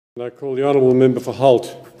And I call the honourable member for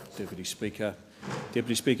Holt. Deputy Speaker.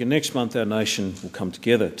 Deputy Speaker, next month our nation will come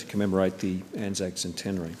together to commemorate the Anzac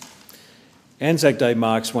Centenary. Anzac Day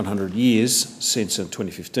marks 100 years since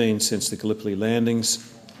 2015, since the Gallipoli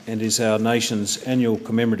landings, and is our nation's annual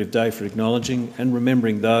commemorative day for acknowledging and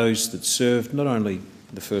remembering those that served not only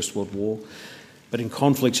in the First World War, but in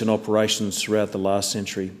conflicts and operations throughout the last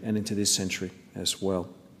century and into this century as well.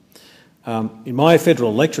 In my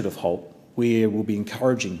federal electorate of Holt, we will be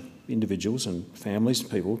encouraging individuals and families and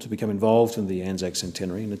people to become involved in the Anzac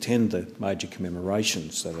Centenary and attend the major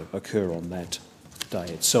commemorations that occur on that day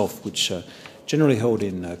itself, which are generally held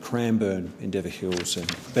in Cranbourne, Endeavour Hills and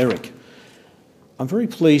Berwick. I'm very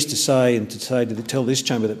pleased to say and to tell this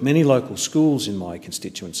chamber that many local schools in my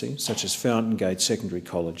constituency, such as Fountain Gate Secondary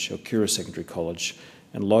College, Okura Secondary College,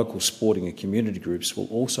 and local sporting and community groups will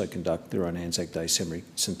also conduct their own Anzac Day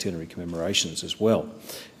Centenary commemorations, as well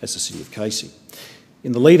as the City of Casey.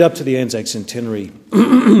 In the lead up to the Anzac Centenary,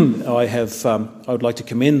 I would like to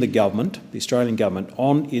commend the government, the Australian government,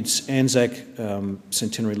 on its Anzac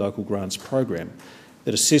Centenary Local Grants program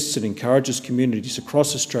that assists and encourages communities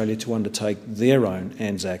across Australia to undertake their own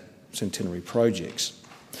Anzac Centenary projects.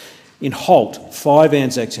 In Holt, 5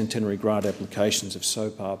 Anzac Centenary grant applications have so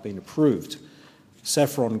far been approved.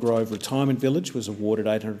 Saffron Grove Retirement Village was awarded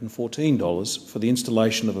 $814 for the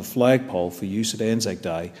installation of a flagpole for use at Anzac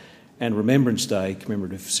Day and Remembrance Day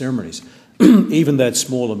commemorative ceremonies. Even that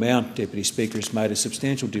small amount, Deputy Speaker, has made a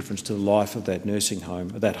substantial difference to the life of that nursing home,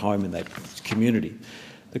 that home and that community.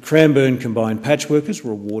 The Cranbourne Combined Patchworkers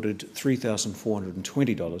were awarded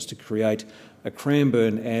 $3,420 to create a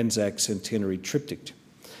Cranbourne Anzac Centenary triptych.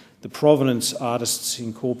 The Provenance Artists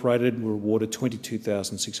Incorporated were awarded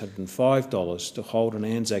 $22,605 to hold an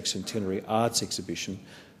Anzac Centenary arts exhibition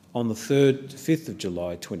on the 3rd to 5th of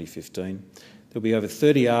July 2015. There will be over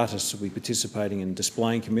 30 artists who will be participating in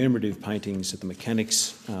displaying commemorative paintings at the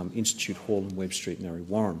Mechanics Institute Hall in Webb Street, Narre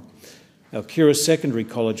Warren. Okura Secondary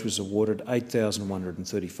College was awarded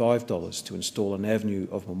 $8,135 to install an avenue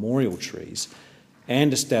of memorial trees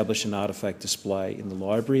and establish an artefact display in the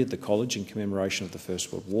library at the college in commemoration of the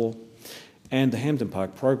First World War. And the Hampden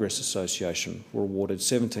Park Progress Association were awarded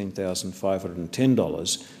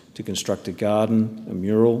 $17,510 to construct a garden, a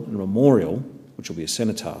mural and a memorial, which will be a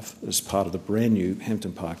cenotaph, as part of the brand new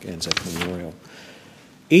Hampden Park Anzac Memorial.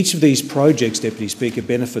 Each of these projects, Deputy Speaker,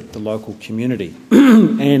 benefit the local community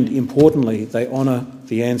and, importantly, they honour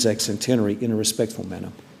the Anzac Centenary in a respectful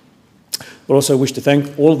manner. I also wish to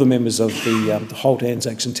thank all of the members of the Holt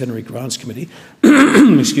Anzac Centenary Grants Committee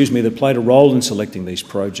that played a role in selecting these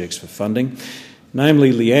projects for funding,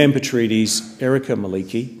 namely Leanne Petrides, Erica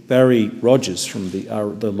Maliki, Barry Rogers from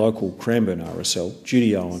the local Cranbourne RSL,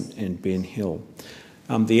 Judy Owen and Ben Hill.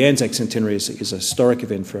 The Anzac Centenary is a historic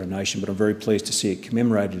event for our nation, but I'm very pleased to see it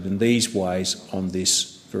commemorated in these ways on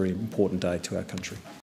this very important day to our country.